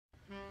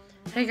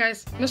Hey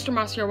guys, Mr.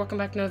 Moss here, welcome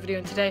back to another video,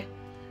 and today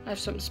I have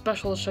something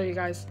special to show you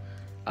guys.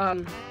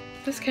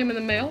 This came in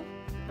the mail,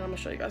 and I'm going to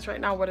show you guys right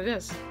now what it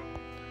is.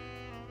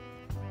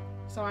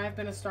 So I've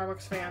been a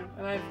Starbucks fan,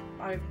 and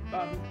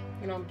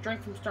I've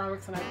drank from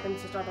Starbucks, and I've been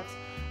to Starbucks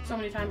so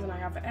many times, and I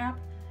have the app,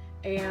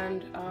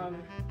 and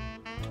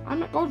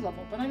I'm at gold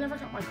level, but I never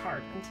got my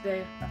card, and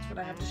today that's what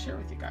I have to share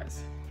with you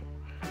guys.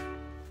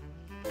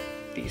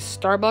 The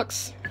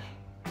Starbucks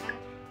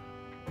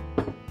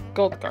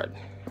Gold Card.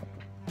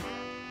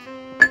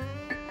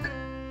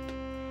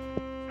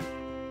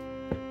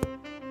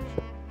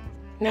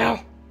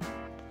 Now,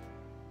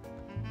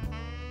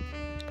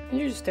 and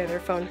you just stay there,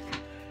 phone.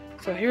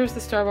 So here's the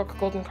Starbucks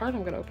Golden Card.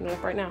 I'm going to open it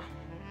up right now.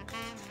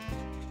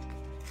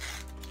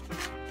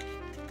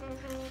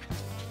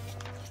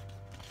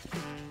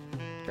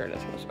 Here it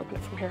is. Let's open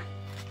it from here.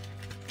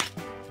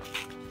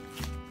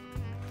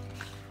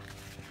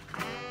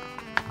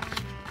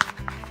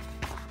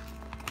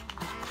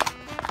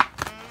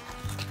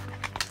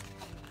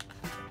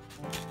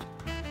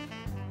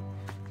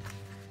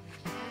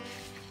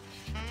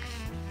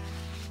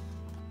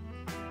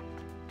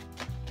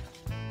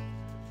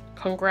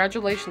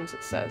 Congratulations,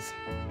 it says.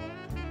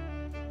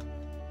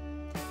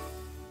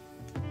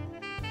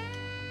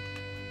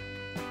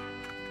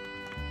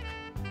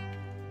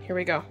 Here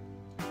we go.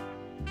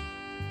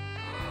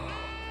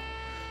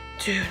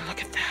 Dude,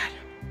 look at that.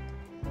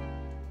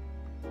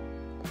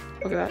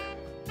 Look at that.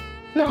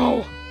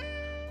 No!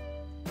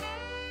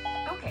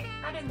 Okay,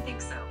 I didn't think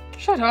so.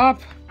 Shut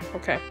up!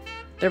 Okay,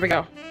 there we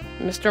go.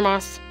 Mr.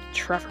 Moss,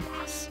 Trevor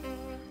Moss.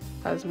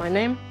 That is my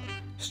name.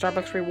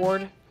 Starbucks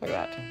reward. Look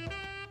at that.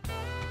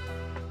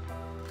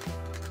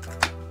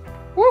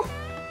 Woo!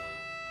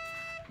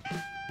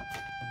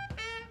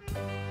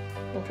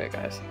 Okay,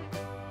 guys.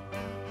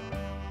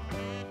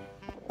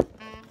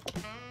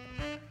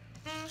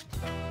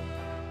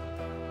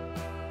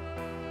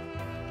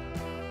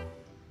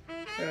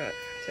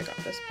 Take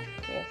off this.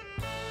 Cool.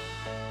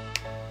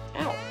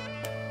 Ow!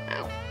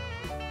 Ow!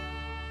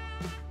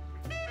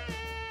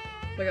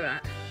 Look at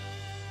that.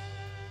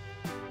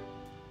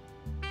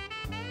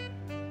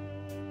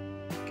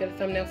 Get a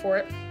thumbnail for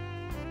it.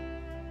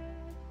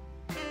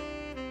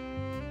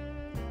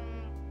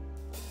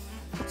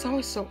 It's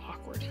always so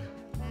awkward.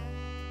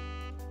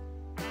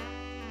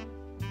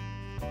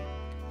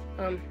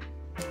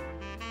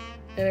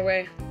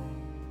 Anyway,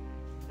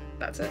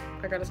 that's it.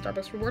 I got a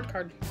Starbucks reward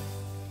card.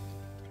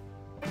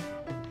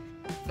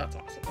 That's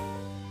awesome.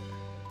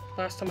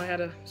 Last time I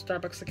had a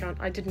Starbucks account,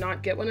 I did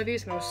not get one of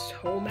these, and I was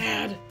so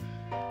mad.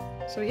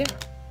 So yeah,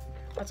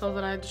 that's all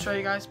that I had to show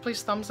you guys.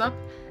 Please thumbs up,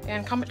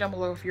 and comment down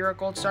below if you're a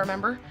Gold Star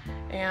member,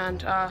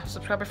 and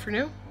subscribe if you're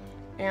new,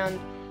 and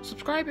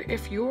subscribe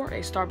if you're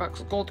a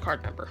Starbucks Gold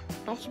Card member.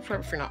 Don't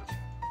subscribe if you're not.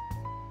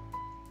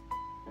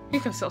 You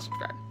can still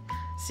subscribe.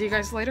 See you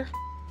guys later.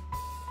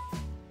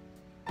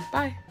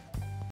 Bye.